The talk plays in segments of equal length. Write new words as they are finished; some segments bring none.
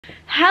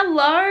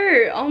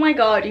Hello! Oh my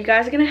god, you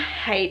guys are gonna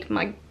hate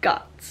my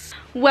guts.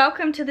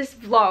 Welcome to this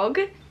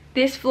vlog.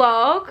 This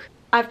vlog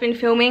I've been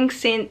filming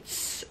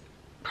since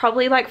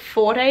probably like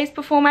 4 days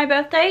before my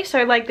birthday,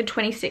 so like the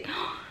 26th.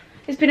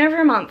 It's been over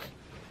a month.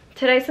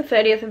 Today's the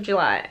 30th of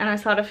July and I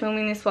started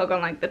filming this vlog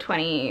on like the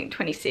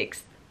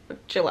 26th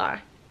of July.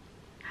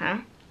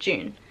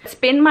 June. It's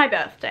been my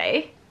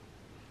birthday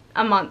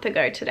a month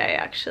ago today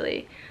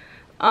actually.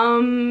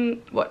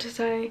 What to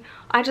say?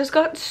 I just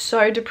got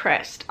so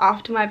depressed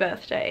after my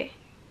birthday.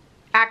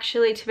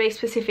 Actually, to be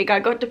specific, I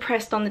got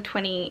depressed on the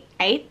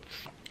 28th.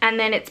 And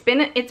then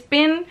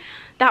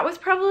that was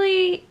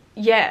probably,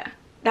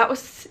 that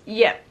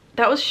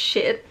was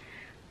shit.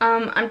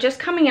 I'm just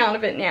coming out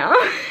of it now.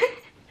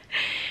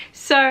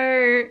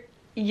 So,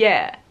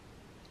 yeah.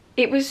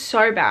 It was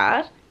so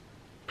bad.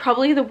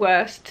 Probably the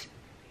worst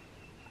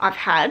I've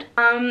had.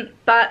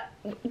 But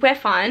we're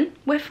fine.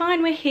 We're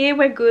fine. We're here.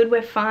 We're good.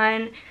 We're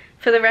fine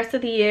for the rest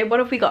of the year. What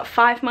have we got?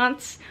 5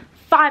 months?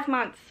 5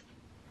 months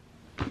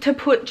to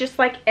put just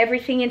like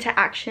everything into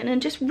action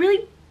and just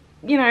really,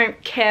 you know,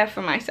 care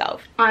for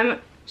myself. I'm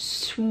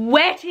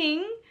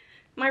sweating.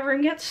 My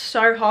room gets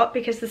so hot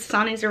because the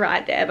sun is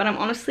right there, but I'm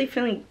honestly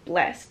feeling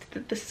blessed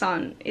that the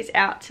sun is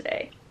out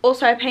today.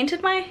 Also, I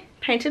painted my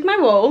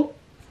wall.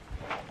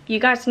 You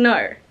guys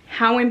know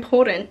how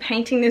important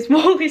painting this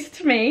wall is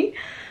to me.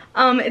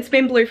 It's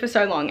been blue for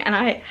so long and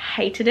I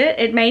hated it.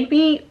 It made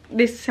me,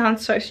 this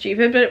sounds so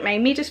stupid, but it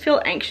made me just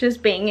feel anxious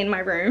being in my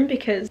room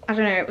because, I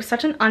don't know, it was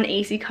such an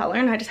uneasy color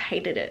and I just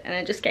hated it. And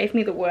it just gave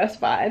me the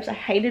worst vibes. I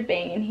hated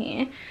being in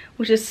here,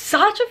 which is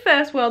such a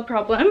first world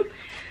problem.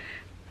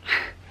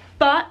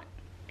 But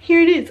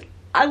here it is.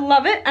 I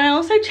love it. And I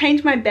also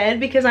changed my bed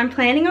because I'm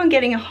planning on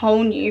getting a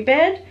whole new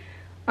bed.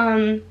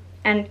 And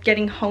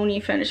getting whole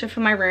new furniture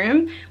for my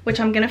room, which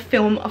I'm gonna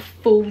film a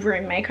full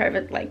room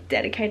makeover, like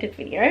dedicated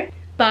video.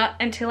 But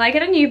until I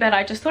get a new bed,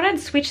 I just thought I'd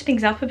switch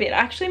things up a bit. I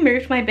actually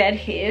moved my bed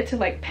here to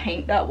like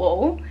paint that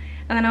wall.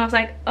 And then I was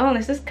like, oh,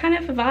 this is kind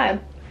of a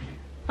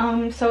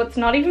vibe. So it's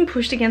not even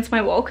pushed against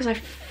my wall because I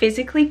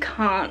physically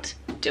can't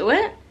do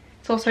it.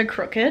 It's also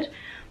crooked,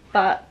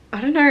 but I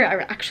don't know,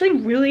 I actually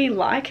really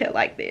like it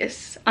like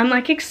this. I'm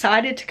like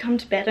excited to come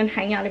to bed and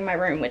hang out in my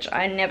room, which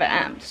I never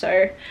am.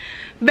 So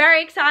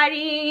very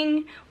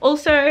exciting.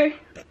 Also,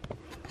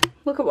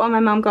 look at what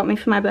my mum got me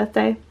for my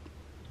birthday.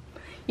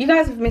 You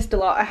guys have missed a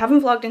lot. I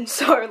haven't vlogged in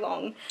so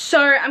long.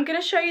 So I'm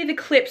gonna show you the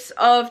clips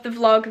of the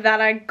vlog that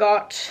I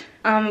got.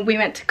 We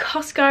went to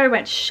COSTCO,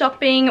 went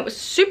shopping. It was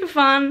super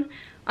fun.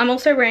 I'm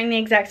also wearing the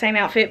exact same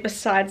outfit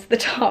besides the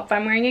top.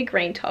 I'm wearing a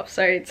green top,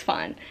 so it's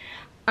fine.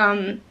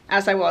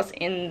 As I was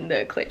in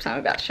the clips I'm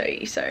about to show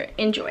you, so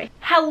enjoy.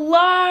 Hello!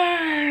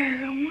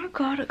 Oh my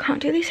god, I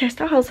can't do these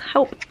hairstyles.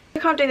 Help. I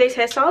can't do these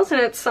hairstyles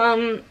and it's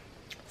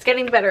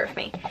getting the better of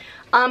me.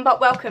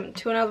 But welcome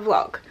to another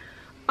vlog.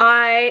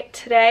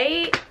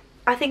 Today,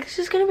 I think this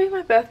is gonna be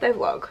my birthday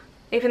vlog,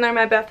 even though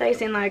my birthday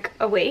is in like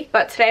a week.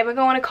 But today we're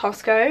going to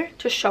Costco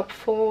to shop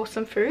for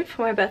some food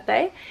for my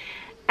birthday.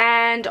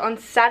 And on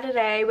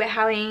Saturday, we're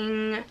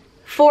having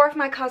 4 of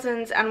my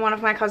cousins and 1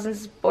 of my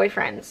cousin's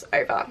boyfriends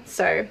over.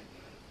 So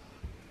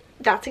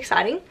that's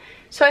exciting.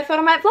 So I thought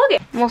I might vlog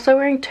it. I'm also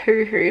wearing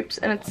 2 hoops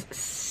and it's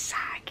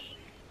sagging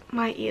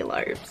my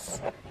earlobes.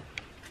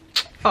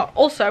 Oh,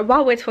 also,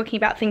 while we're talking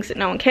about things that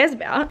no one cares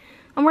about,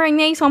 I'm wearing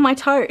these on my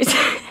toes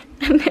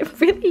and they're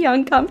really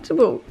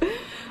uncomfortable.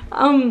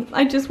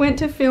 I just went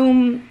to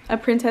film a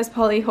Princess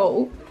Polly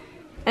haul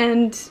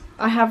and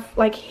I have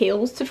like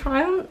heels to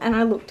try on and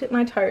I looked at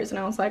my toes and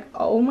I was like,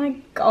 oh my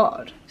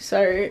god.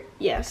 So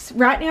yes,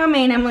 right now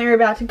me and Emily are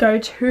about to go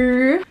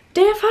to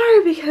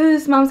DFO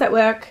because mum's at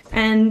work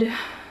and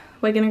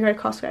we're gonna go to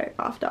Costco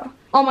after.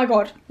 Oh my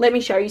god, let me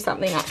show you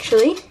something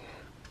actually.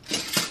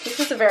 This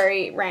was a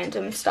very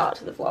random start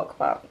to the vlog,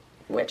 but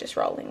we're just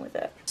rolling with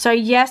it. So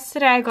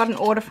yesterday I got an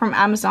order from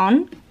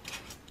Amazon.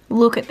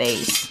 Look at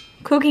these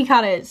cookie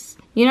cutters.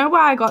 You know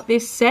why I got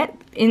this set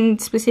in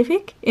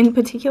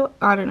particular?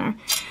 I don't know.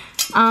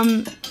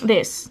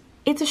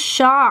 It's a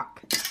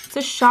shark. It's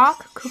a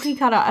shark cookie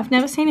cutter. I've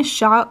never seen a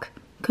shark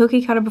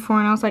cookie cutter before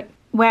and I was like,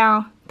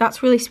 wow,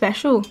 that's really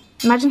special.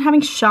 Imagine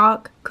having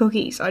shark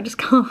cookies. I just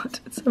can't.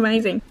 It's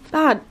amazing.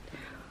 But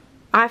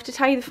I have to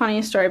tell you the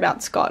funniest story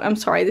about Scott. I'm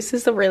sorry, this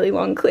is a really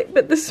long clip,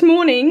 but this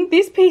morning,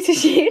 this piece of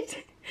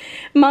shit,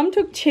 Mum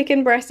took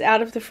chicken breasts out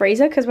of the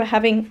freezer because we're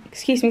having,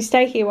 excuse me,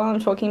 stay here while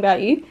I'm talking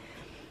about you.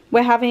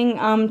 We're having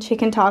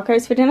chicken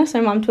tacos for dinner,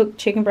 so Mum took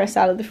chicken breasts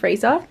out of the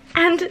freezer.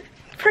 And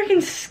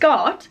freaking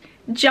Scott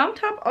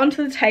jumped up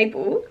onto the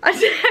table. I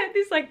had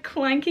this like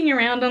clanking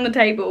around on the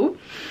table.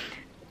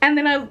 And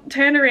then I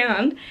turned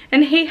around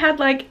and he had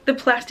like the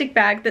plastic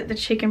bag that the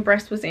chicken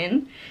breast was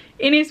in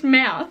his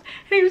mouth.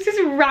 And he was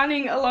just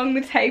running along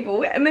the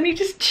table and then he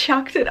just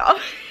chucked it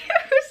off.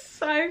 It was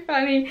so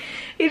funny.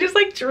 He just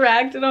like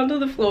dragged it onto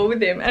the floor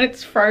with him and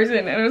it's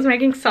frozen and it was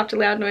making such a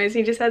loud noise.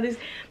 He just had this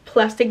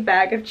plastic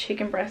bag of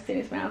chicken breast in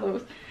his mouth. It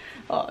was,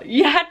 oh,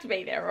 you had to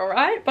be there,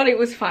 alright? But it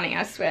was funny,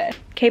 I swear.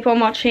 Keep on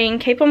watching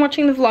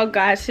the vlog,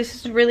 guys. This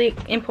is really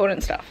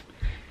important stuff.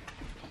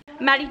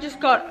 Maddie just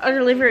got a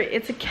delivery.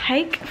 It's a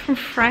cake from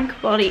Frank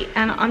Body,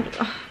 and I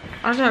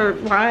don't know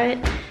why.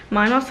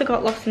 Mine must have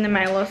got lost in the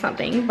mail or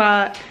something,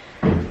 but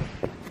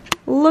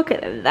look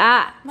at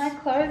that. My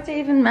clothes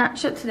even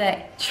match it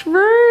today.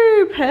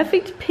 True,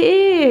 perfect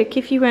pick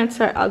if you weren't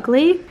so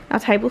ugly. Our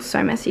table's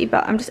so messy,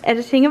 but I'm just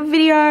editing a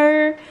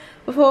video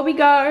before we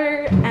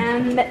go,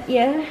 and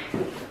yeah.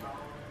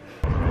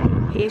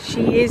 Here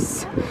she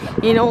is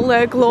in all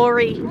her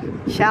glory.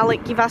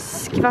 Charlotte, give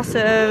us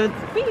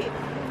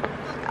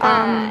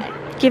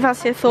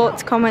your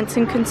thoughts, comments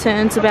and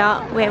concerns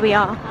about where we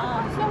are.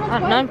 I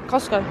don't know,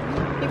 Costco.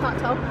 You can't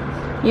tell.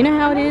 You know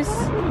how it is.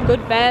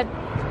 Good, bad.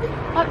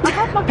 I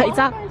have my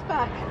Pizza.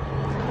 back.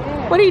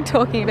 Yeah. What are you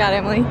talking about,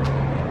 Emily?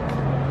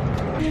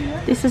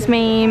 This is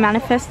me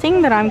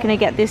manifesting that I'm gonna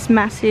get this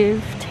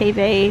massive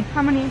TV.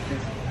 How many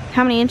inches?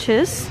 How many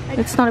inches?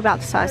 It's not about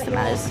the size that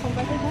matters.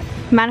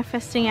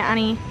 Manifesting it,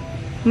 Annie.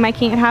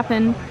 Making it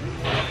happen.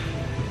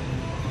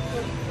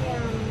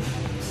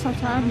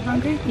 Sometimes I'm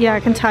hungry. Yeah, I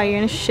can tell you're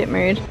in a shit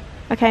mood.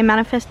 Okay,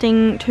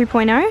 manifesting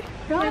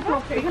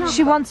 2.0.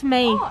 She wants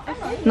me.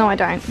 No, I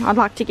don't. I'd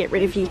like to get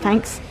rid of you,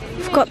 thanks.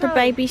 I've got the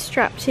baby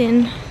strapped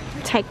in.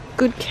 Take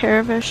good care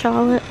of her,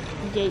 Charlotte.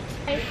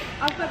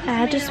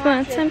 I just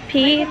want some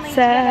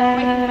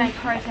pizza. Make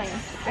protein.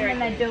 And then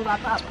they build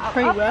up.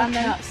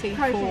 Pre-workout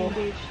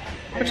C4.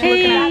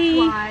 Hey.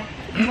 Why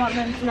you want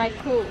them to make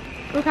cool.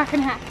 Look, I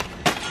can hack.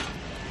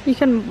 You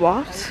can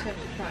what?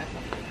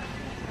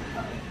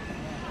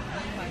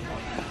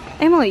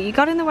 Emily, you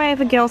got in the way of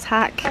a girl's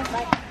hack.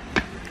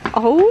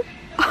 Oh.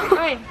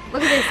 Hey,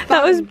 look at this.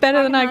 That was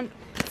better than I...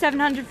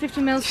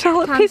 750 mils.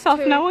 Charlotte, piss off,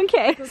 no one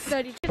cares.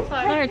 30.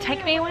 No,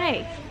 take me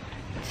away.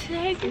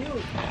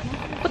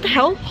 What the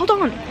hell? Hold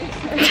on.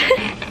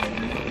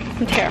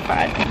 I'm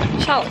terrified.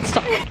 Charlotte,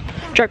 stop.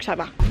 Joke's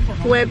over.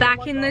 We're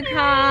back in the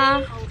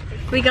car.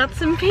 We got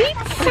some pizza.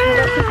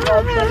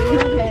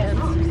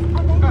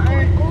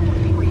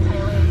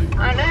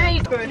 I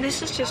know.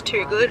 This is just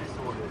too good.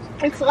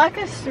 It's like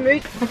a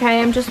smooth.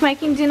 Okay, I'm just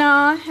making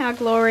dinner. How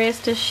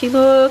glorious does she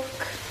look?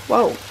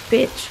 Whoa,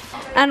 bitch.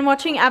 And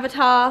watching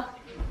Avatar.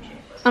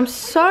 I'm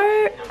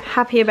so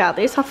happy about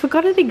this. I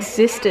forgot it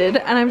existed,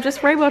 and I'm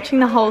just rewatching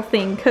the whole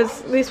thing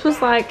because this was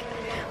like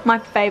my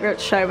favorite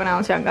show when I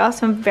was younger,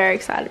 so I'm very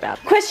excited about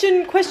it.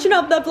 Question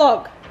of the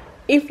vlog.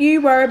 If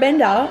you were a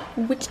bender,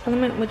 which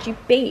element would you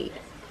be?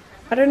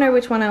 I don't know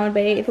which one I would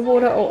be, either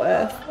water or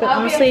earth, but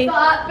honestly...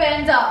 Fart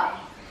bender.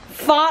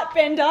 Fart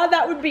bender?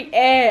 That would be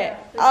air.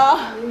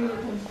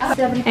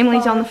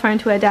 Emily's on the phone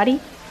to her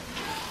daddy,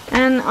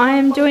 and I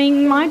am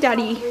doing my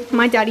daddy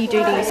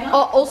duties.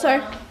 Oh,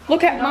 also,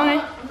 look at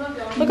my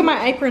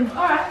apron.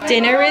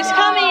 Dinner is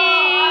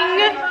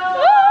coming.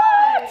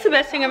 It's the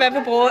best thing I've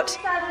ever bought.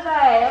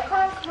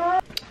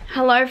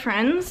 Hello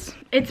friends.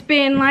 It's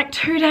been like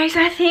 2 days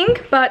I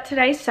think, but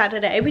today's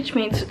Saturday, which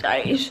means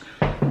today is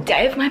the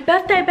day of my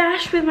birthday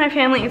bash with my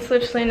family. It's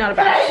literally not a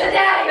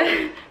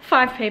bash.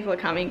 5 people are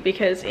coming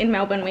because in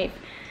Melbourne we've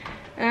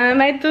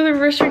made the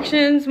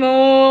restrictions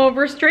more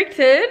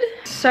restricted.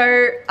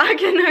 So I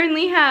can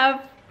only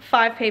have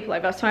 5 people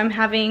over. So I'm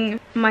having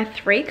my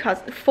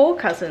 4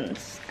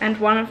 cousins and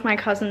one of my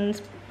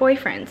cousin's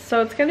boyfriends.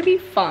 So it's gonna be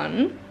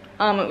fun.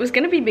 It was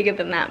gonna be bigger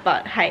than that,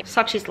 but hey,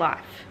 such is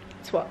life.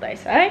 That's what they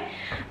say.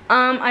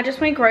 I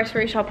just went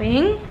grocery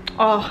shopping.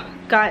 Oh,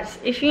 guys,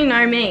 if you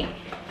know me,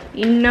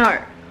 you know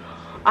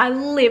I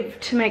live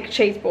to make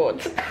cheese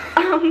boards.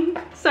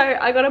 So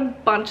I got a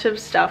bunch of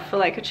stuff for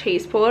like a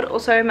cheese board.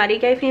 Also, Maddie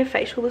gave me a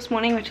facial this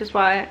morning, which is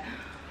why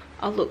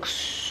I look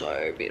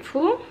so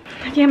beautiful.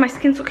 Yeah, my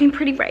skin's looking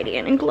pretty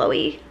radiant and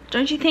glowy,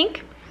 don't you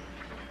think?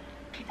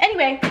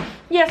 Anyway,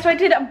 yeah, so I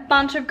did a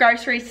bunch of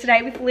groceries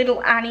today with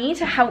little Annie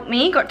to help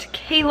me. Got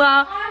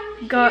tequila,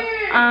 got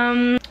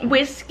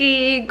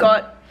whiskey,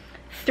 got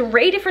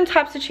 3 different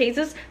types of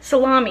cheeses: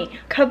 salami,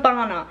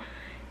 cabana,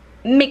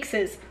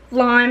 mixes,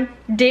 lime,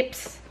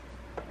 dips,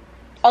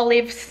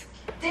 olives,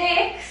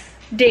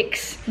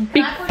 dicks,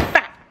 big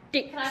fat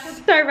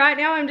dicks. So right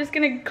now I'm just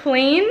gonna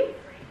clean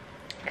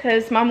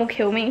because mum will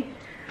kill me.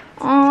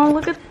 Oh,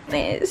 look at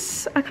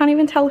this. I can't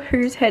even tell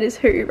whose head is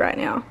who right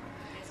now.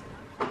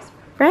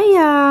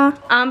 Raya.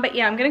 But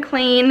yeah, I'm gonna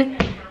clean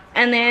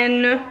and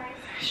then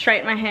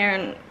straighten my hair.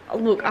 And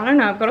look, I don't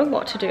know, I've got a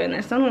lot to do and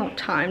there's not a lot of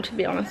time, to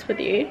be honest with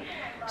you.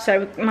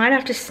 So we might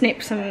have to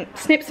snip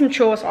some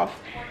chores off.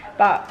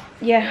 But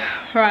yeah,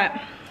 right.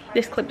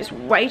 This clip is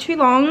way too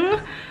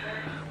long.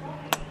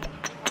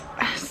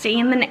 See you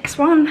in the next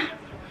one.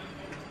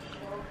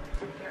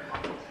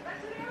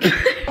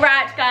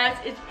 Right guys,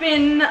 it's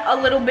been a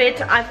little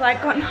bit. I've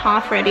like gotten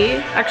half ready.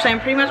 Actually, I'm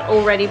pretty much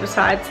all ready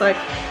besides like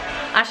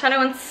eyeshadow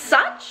and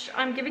such.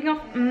 I'm giving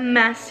off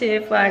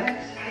massive like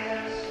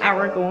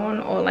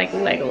Aragorn or like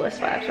Legolas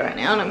vibes right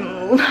now, and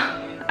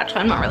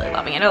I'm not really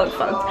loving it. It looks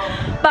fun.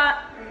 But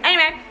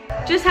anyway,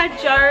 just had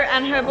Joe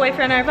and her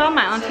boyfriend over,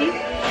 my auntie,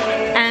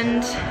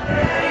 and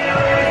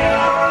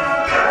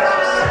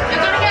You're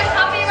gonna get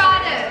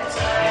copyrighted.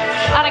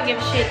 I don't give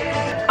a shit.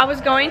 I was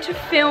going to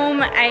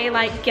film a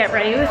like get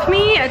ready with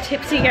me, a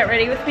tipsy get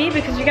ready with me,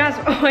 because you guys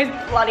are always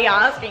bloody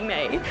asking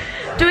me.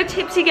 Do a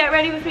tipsy get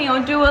ready with me or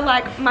do a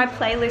like my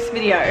playlist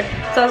video.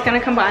 So I was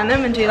gonna combine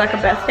them and do like a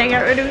birthday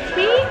get ready with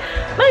me.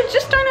 But I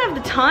just don't have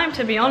the time,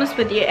 to be honest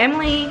with you.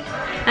 Emily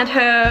and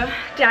her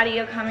daddy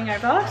are coming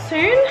over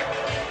soon.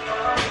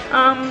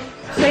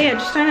 So yeah,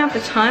 just don't have the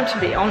time, to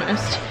be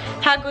honest.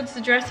 How good's the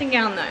dressing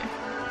gown though?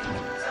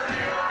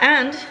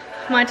 And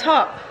my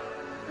top.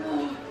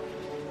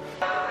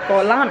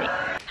 Gorlami.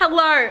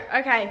 Hello.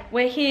 Okay,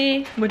 we're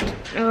here. We're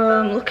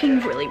looking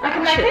really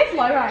ratchet.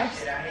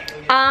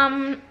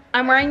 I'm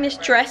wearing this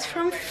dress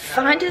from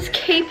Finders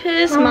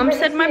Keepers. Mum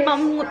said my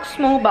bum looks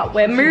small, but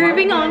we're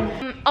moving on.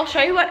 I'll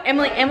show you what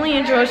Emily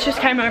and George just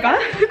came over.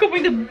 Got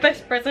me the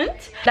best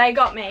present. They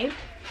got me.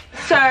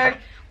 So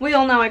we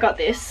all know I got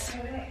this.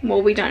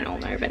 Well, we don't all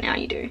know, but now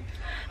you do.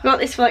 I got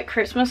this for like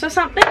Christmas or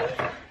something.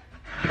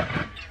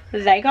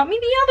 They got me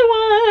the other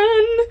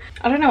one.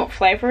 I don't know what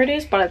flavour it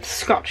is, but it's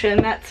Scotch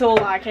and that's all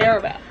I care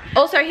about.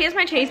 Also, here's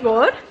my cheese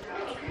board.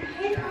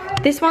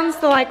 This one's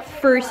the like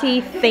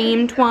fruity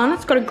themed one.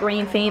 It's got a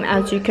green theme,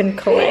 as you can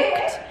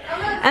collect.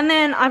 And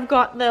then I've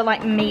got the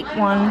like meat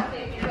one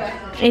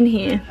in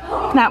here.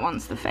 That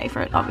one's the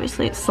favourite,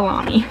 obviously it's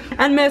salami.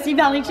 And Mercy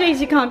Valley cheese,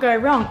 you can't go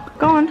wrong.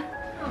 Go on.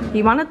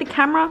 You wanted the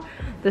camera?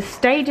 The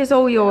stage is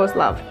all yours,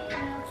 love.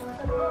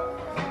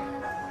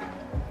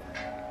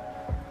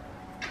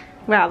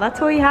 Wow, that's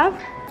all you have?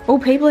 All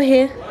people are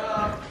here.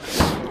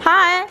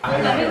 Hi.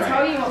 Let me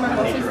tell you what my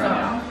boss is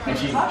doing.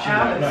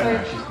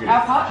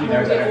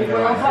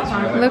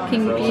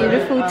 Looking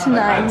beautiful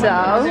tonight,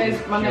 doll.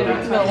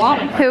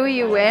 Who are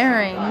you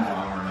wearing?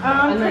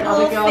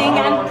 Little thing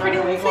and pretty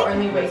little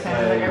thing.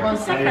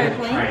 Secco,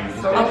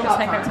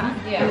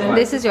 please.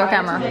 This is your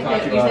camera.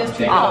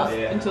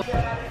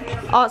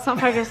 Oh, it's not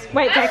focused.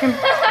 Wait, Jacob,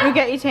 you'll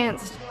get your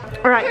chance.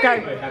 Alright, go.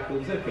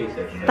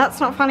 That's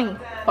not funny.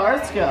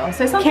 Forest girl.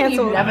 Say something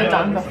Cancel. you've never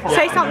done before.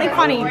 Say something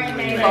funny.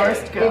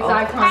 Forest girl.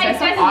 Say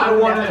something you've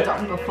never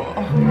done before.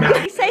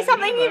 Say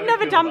something you've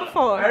never done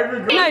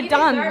before. No,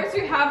 done. Those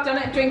who have done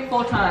it, drink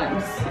 4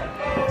 times.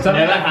 So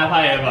never have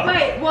I ever.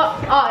 Wait, what?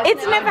 Oh,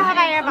 It's never have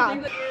I ever.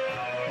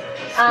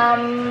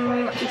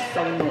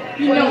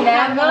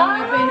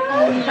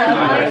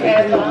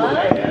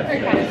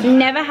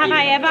 Never have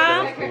I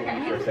ever.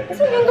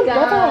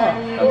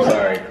 I'm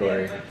sorry,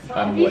 Corey.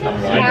 I'm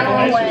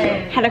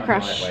lying. Had a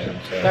crush.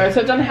 Those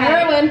who have done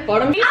heroin,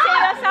 bottom. Can you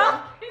see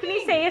yourself? Can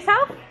you see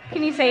yourself?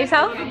 Can you see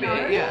yourself?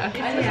 Yeah.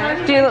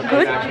 Do you look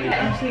good?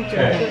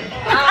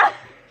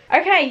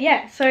 Okay,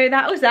 yeah, so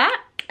that was that.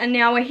 And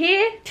now we're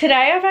here.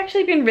 Today I've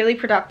actually been really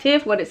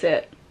productive. What is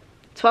it?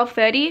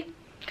 12:30?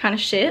 Kind of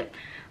shit.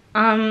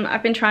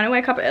 I've been trying to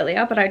wake up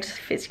earlier, but I just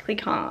physically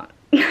can't.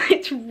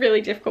 It's really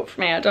difficult for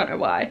me, I don't know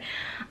why.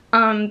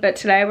 But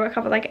today I woke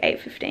up at like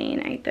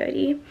 8:15,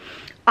 8:30.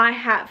 I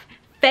have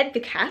fed the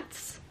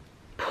cats,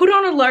 put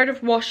on a load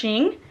of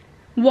washing,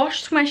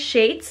 washed my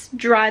sheets,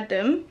 dried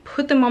them,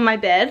 put them on my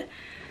bed,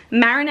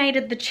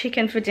 marinated the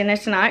chicken for dinner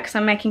tonight because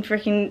I'm making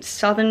freaking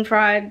southern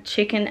fried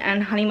chicken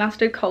and honey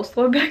mustard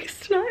coleslaw burgers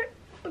tonight.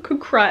 I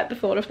could cry at the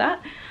thought of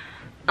that.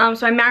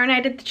 So I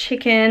marinated the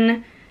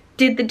chicken,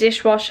 did the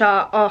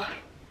dishwasher. Oh,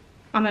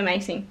 I'm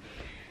amazing.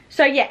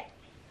 So yeah,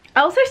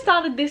 I also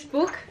started this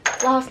book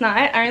last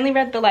night. I only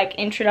read the like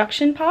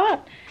introduction part.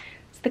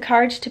 It's The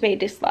Courage to Be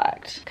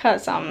Disliked,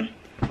 because I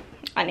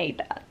need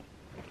that.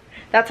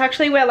 That's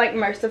actually where like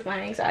most of my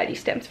anxiety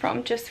stems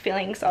from, just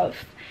feelings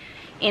of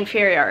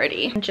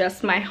inferiority,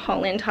 just my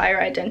whole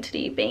entire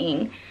identity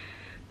being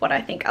what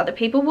I think other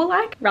people will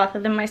like rather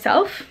than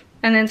myself.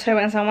 And then so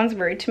when someone's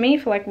rude to me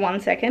for like 1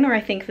 second, or I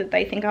think that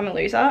they think I'm a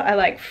loser, I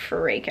like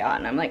freak out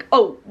and I'm like,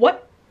 oh,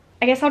 what?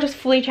 I guess I'll just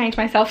fully change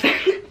myself then.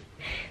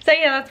 So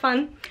yeah, that's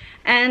fun.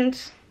 And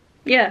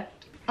yeah,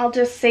 I'll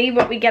just see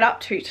what we get up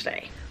to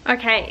today.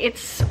 Okay,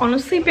 it's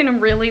honestly been a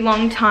really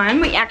long time.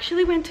 We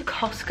actually went to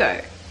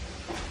COSTCO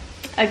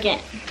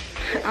again.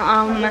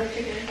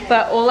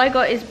 But all I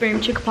got is Boom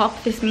Chicka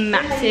Pop, this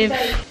massive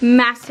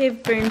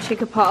Boom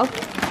Chicka Pop.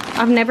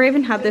 I've never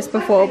even had this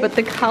before, but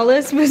the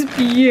colors was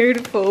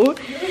beautiful.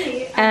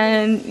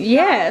 And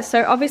yeah,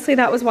 so obviously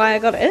that was why I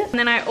got it. And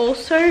then I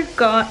also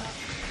got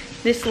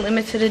this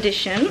limited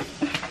edition.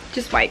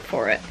 Just wait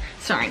for it.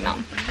 Sorry,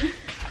 Mum.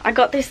 I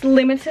got this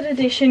limited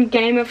edition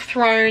Game of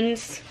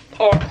Thrones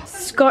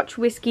Scotch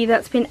whiskey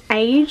that's been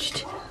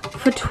aged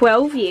for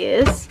 12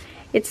 years.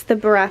 It's the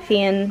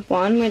Baratheon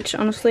one, which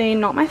honestly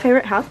not my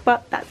favorite house,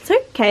 but that's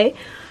okay.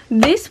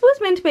 This was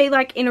meant to be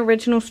like in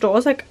original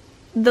stores, like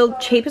the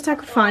cheapest I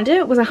could find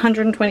it was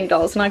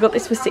 $120 and I got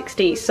this for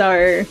 $60,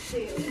 so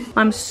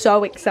I'm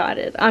so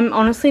excited. I'm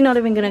honestly not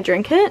even gonna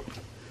drink it,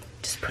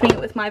 just putting it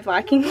with my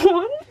Viking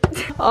one.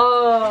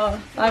 Oh,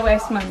 I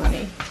waste my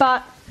money.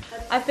 But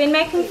I've been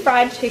making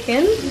fried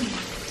chicken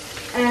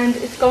and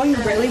it's going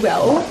really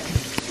well.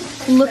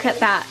 Look at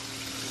that.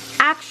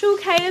 Actual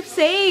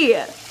KFC.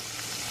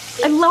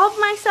 I love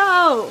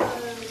myself.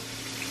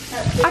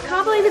 I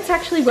can't believe it's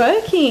actually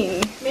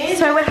working.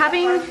 So we're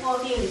having,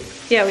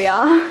 yeah we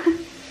are.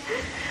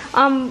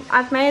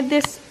 I've made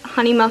this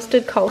honey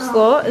mustard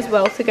coleslaw as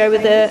well to go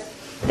with it.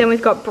 Then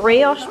we've got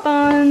brioche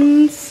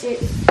buns.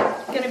 It's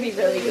gonna be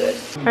really good.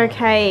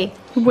 Okay,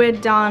 we're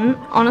done.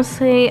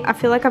 Honestly, I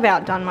feel like I've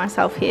outdone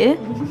myself here.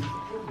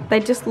 They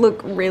just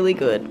look really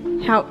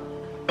good. How?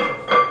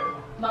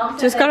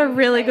 Just got a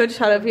really good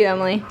shot of you,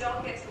 Emily.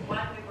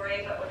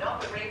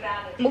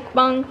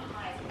 Mukbang.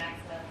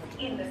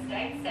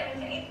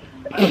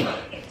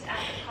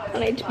 I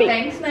need to be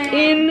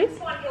in.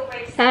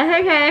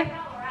 Okay.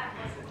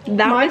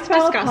 That was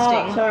disgusting.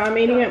 Apart, so I'm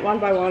eating it one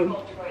by one.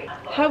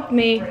 Help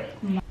me.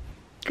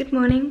 Good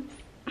morning.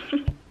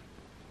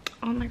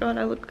 Oh my god,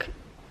 I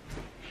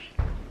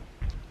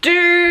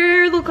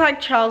do look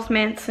like Charles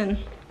Manson.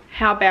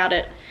 How about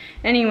it?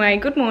 Anyway,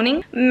 good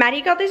morning.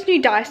 Maddie got this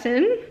new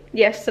Dyson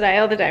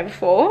yesterday or the day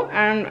before,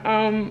 and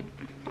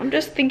I'm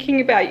just thinking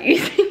about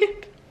using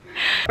it.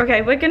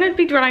 Okay, we're gonna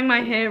be drying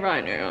my hair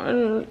right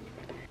now.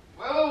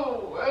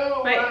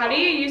 Wait, how do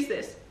you use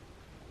this?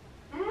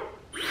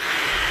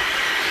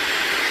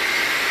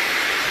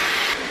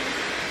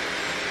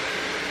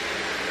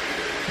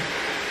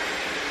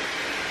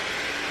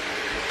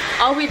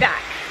 I'll be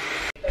back.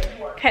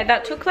 Okay,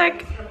 that took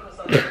like...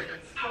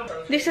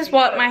 This is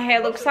what my hair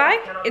looks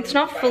like. It's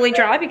not fully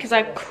dry because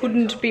I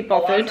couldn't be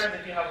bothered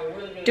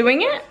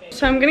doing it.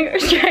 So I'm gonna go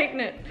straighten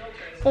it.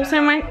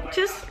 Also,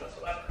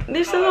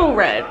 this is all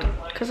red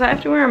because I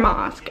have to wear a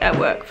mask at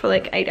work for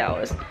like 8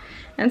 hours.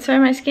 And so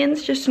my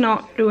skin's just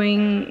not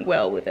doing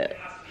well with it.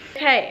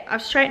 Okay,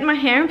 I've straightened my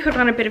hair and put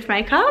on a bit of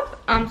makeup.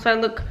 So I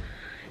look,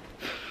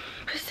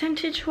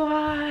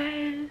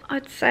 percentage-wise,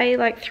 I'd say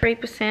like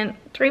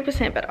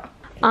 3% better.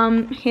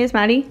 Here's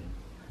Maddie.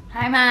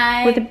 Hi,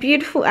 mate. With a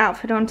beautiful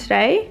outfit on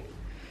today,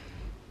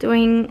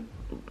 doing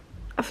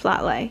a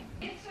flat lay.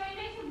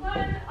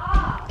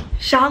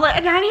 Charlotte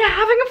and Annie are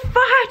having a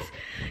fight.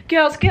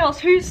 Girls,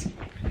 who's...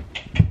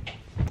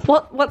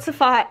 What's the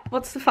fight?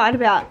 What's the fight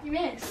about? You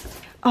missed.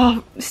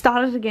 Oh,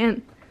 start it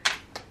again.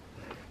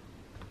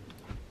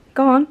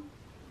 Go on.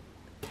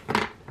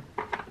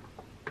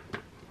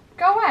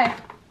 Go away.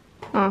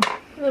 Oh.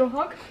 Little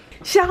hog.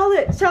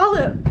 Charlotte,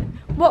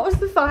 what was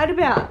the fight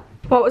about?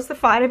 What was the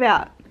fight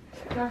about?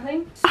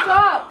 Nothing.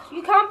 Stop!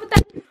 You can't put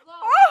that in the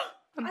vlog. Oh,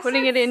 I'm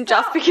putting it in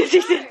just because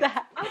you said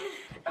that.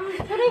 I'm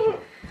putting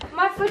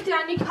my foot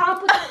down. You can't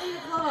put that in the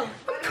vlog.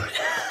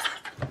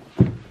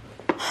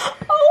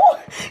 Oh,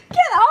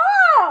 get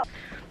up!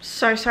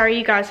 So sorry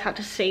you guys had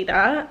to see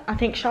that. I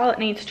think Charlotte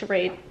needs to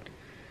read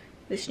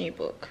this new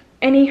book.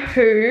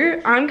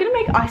 Anywho, I'm gonna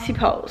make icy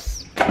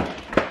poles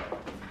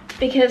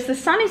because the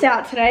sun is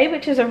out today,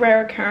 which is a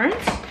rare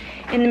occurrence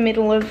in the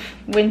middle of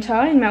winter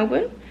in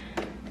Melbourne.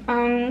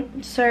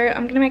 So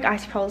I'm gonna make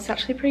icy poles. It's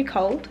actually pretty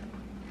cold,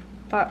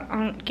 but I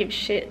don't give a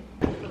shit.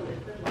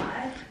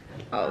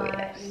 Oh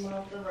yes.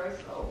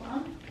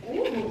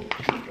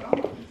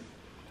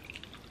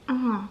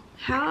 Oh,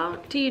 how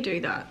do you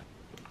do that?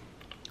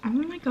 Oh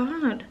my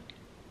god.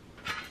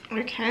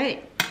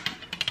 Okay.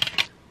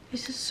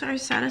 This is so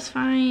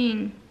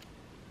satisfying.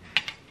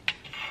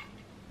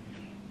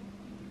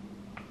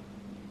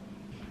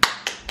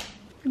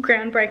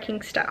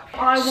 Groundbreaking stuff.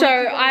 So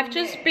I've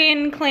just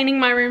been cleaning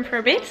my room for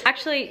a bit.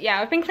 Actually,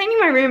 yeah, I've been cleaning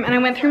my room and I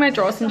went through my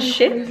drawers and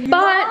shit.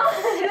 But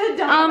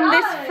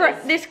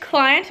this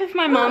client of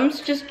my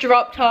mom's just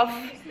dropped off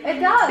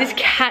this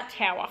cat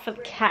tower for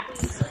the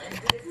cats.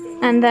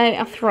 And they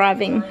are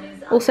thriving.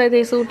 Also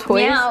these little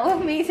toys. Yeah,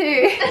 me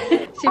too.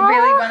 She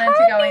really wanted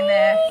to go in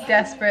there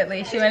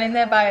desperately. She went in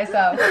there by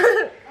herself.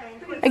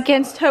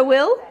 Against her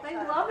will. I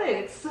love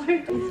it. It's so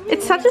good.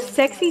 It's such a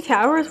sexy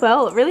tower as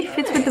well. It really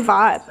fits with the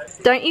vibe.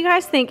 Don't you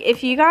guys think,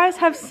 if you guys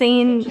have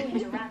seen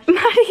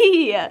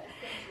Maddie,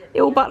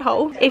 ill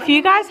butthole. If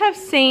you guys have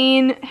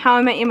seen How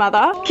I Met Your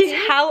Mother,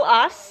 tell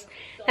us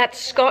that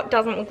Scott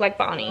doesn't look like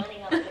Barney.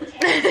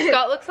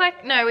 Scott looks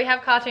like, no, we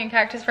have cartoon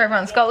characters for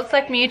everyone. Scott looks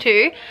like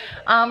Mewtwo.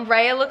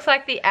 Raya looks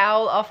like the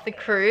owl off the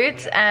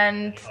Croods,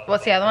 and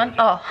what's the other one?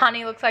 Oh,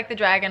 Honey looks like the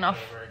dragon off,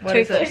 what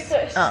is this?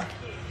 Oh.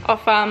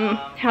 Off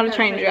How to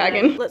Train Your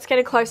Dragon. Let's get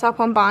a close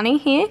up on Barney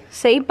here.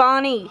 See,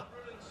 Barney.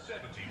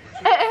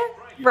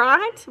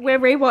 Right? We're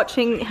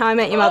rewatching How I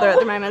Met Your Mother at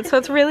the moment, so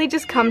it's really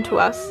just come to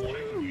us.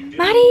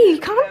 Maddie, you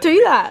can't do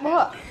that.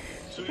 What?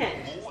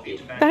 They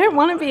don't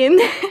want to be in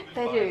there.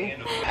 They do.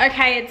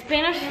 Okay, it's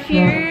been a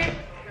few...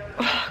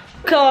 Oh,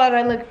 God,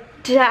 I look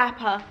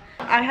dapper.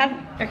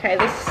 Okay,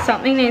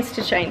 something needs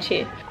to change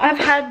here. I've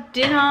had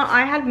dinner,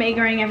 I had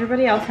meagering,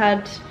 everybody else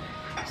had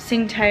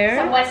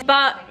Singteo.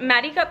 But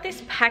Maddie got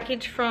this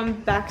package from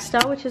Baxter,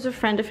 which is a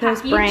friend of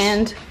hers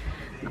brand.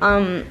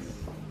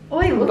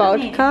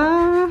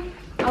 Vodka.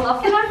 I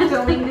love that I'm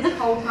filming this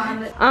whole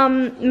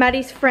time.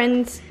 Maddie's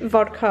friend's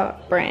vodka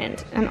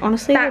brand. And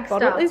honestly, the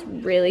bottle is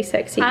really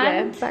sexy.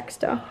 And yeah,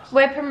 Baxter.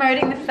 We're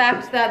promoting the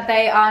fact that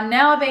they are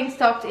now being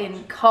stocked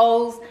in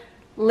Coles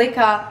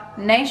Liquor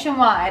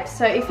nationwide.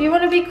 So if you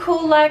want to be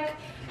cool like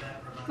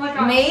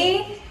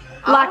me,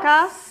 like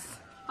us,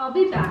 I'll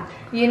be back.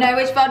 You know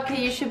which vodka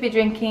you should be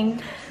drinking.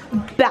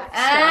 Baxter.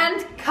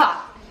 And cut.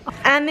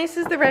 And this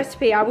is the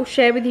recipe I will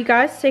share with you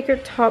guys.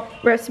 Secret top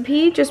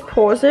recipe. Just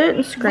pause it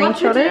and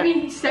screenshot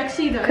it.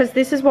 Sexy though. Because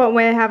this is what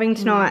we're having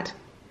tonight.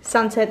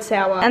 Sunset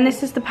sour. And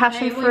this is the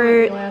passion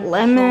fruit,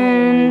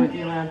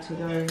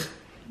 lemon.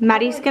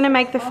 Maddie's gonna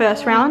make the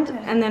first round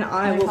and then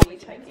I will be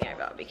taking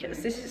over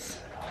because this is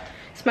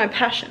my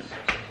passion.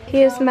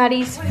 Here's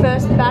Maddie's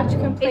first batch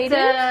completed.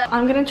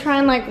 I'm gonna try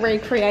and like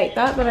recreate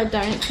that, but I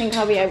don't think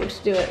I'll be able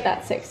to do it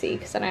that sexy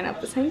because I don't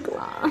have the same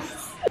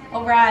glass.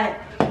 All right,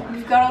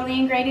 we've got all the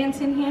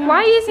ingredients in here. Why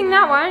are you using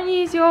that? Why don't you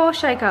use your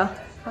shaker?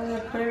 I'm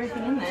gonna put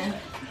everything in there.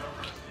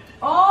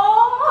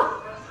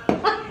 Oh!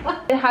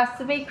 It has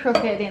to be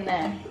crooked in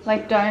there.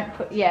 Like don't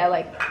put, yeah,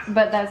 like,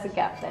 but there's a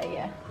gap there,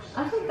 yeah.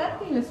 I thought that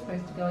thing was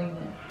supposed to go in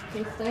there.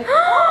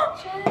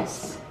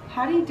 Jess,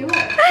 how do you do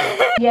it?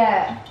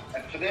 Yeah.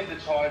 And for them to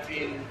type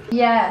in.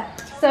 Yeah.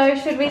 So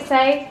should we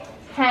say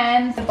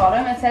hands at the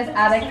bottom? It says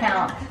add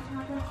account.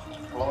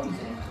 A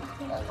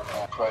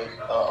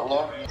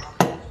lot.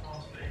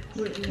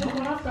 Here we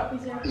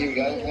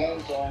go.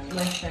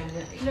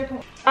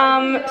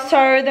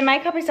 So the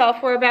makeup is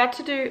off. We're about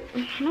to do,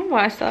 I don't know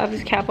why I still have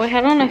this cowboy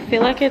hat on. I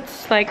feel like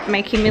it's like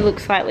making me look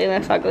slightly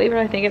less ugly, but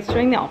I think it's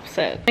doing the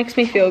opposite. Makes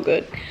me feel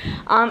good.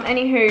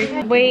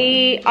 Anywho,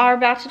 we are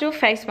about to do a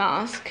face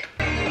mask.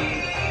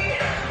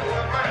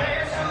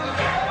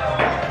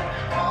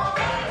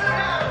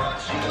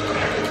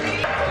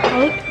 I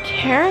look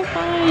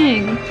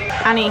terrifying.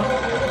 Annie.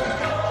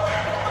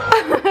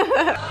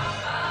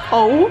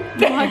 Oh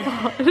my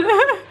god. Oh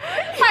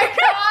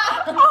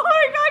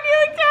my god, you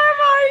look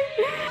terrifying.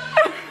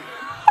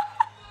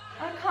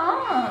 I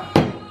can't.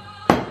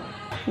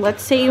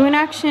 Let's see you in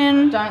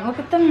action. Don't look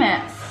at the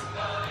mess.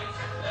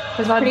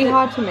 It's pretty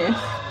hard to miss.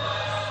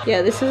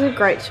 Yeah, this is a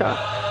great shot.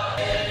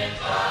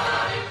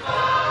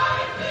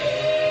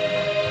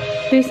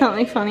 Do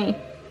something funny.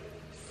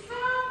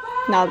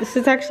 No, this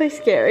is actually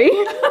scary.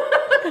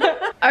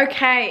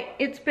 Okay,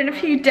 it's been a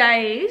few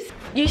days.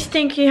 You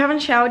stink, you haven't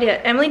showered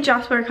yet. Emily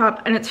just woke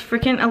up and it's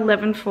freaking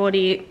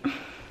 11:40.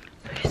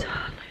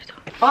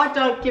 I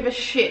don't give a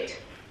shit.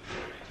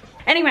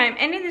 Anyway, I'm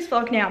ending this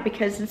vlog now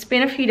because it's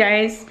been a few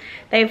days.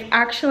 They've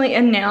actually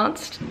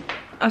announced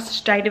a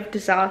state of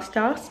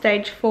disaster,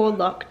 stage 4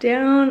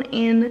 lockdown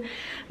in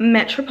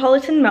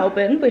metropolitan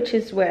Melbourne, which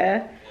is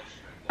where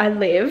I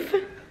live.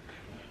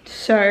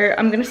 So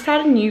I'm gonna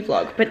start a new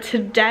vlog, but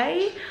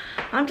today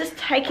I'm just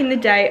taking the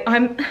day.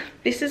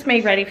 This is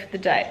me ready for the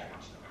day.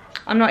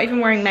 I'm not even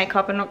wearing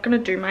makeup. I'm not gonna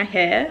do my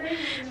hair,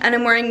 and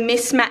I'm wearing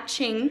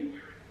mismatching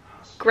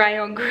grey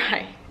on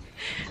grey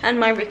and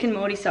my Rick and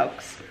Morty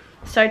socks.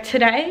 So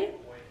today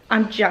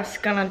I'm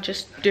just gonna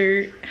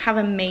have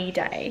a me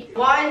day.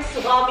 Wine,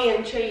 salami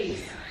and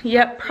cheese.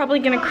 Yep, probably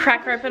gonna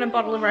crack open a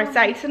bottle of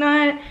rosé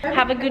tonight.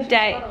 Have a good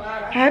day.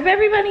 I hope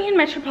everybody in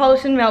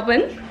metropolitan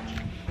Melbourne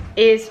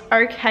is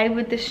okay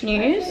with this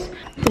news.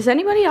 Does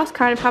anybody else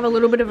kind of have a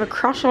little bit of a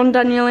crush on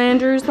Daniel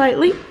Andrews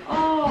lately?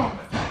 Oh.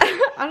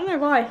 I don't know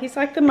why. He's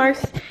like the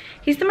most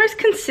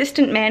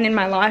consistent man in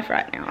my life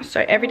right now.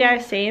 So every day I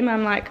see him,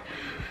 I'm like,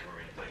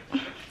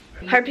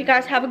 hope you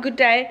guys have a good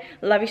day.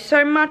 Love you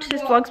so much.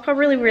 This vlog's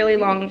probably really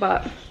long,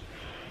 but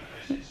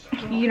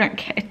you don't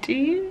care, do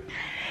you?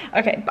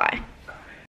 Okay, bye.